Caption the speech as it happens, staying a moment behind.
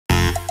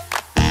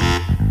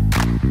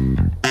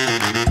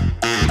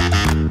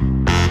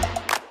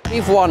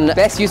We've won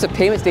Best Use of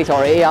Payments Data,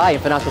 or AI, in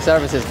financial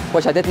services,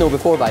 which I didn't know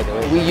before, by the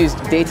way. We used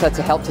data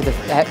to help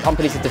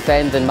companies to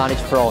defend and manage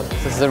fraud. So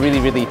this is a really,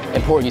 really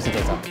important use of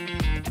data.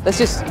 This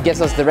just gives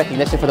us the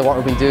recognition for the work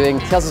we've been doing,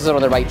 tells us we're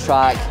on the right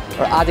track,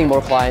 we're adding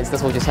more clients.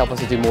 This will just help us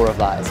to do more of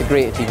that. It's a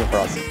great achievement for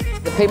us.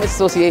 The Payments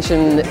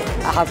Association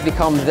has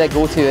become the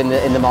go-to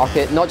in the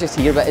market, not just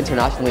here but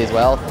internationally as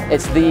well.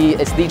 It's the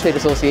trade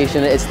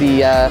association, it's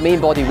the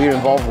main body we're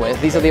involved with.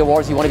 These are the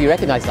awards you want to be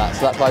recognised at,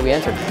 so that's why we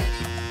entered.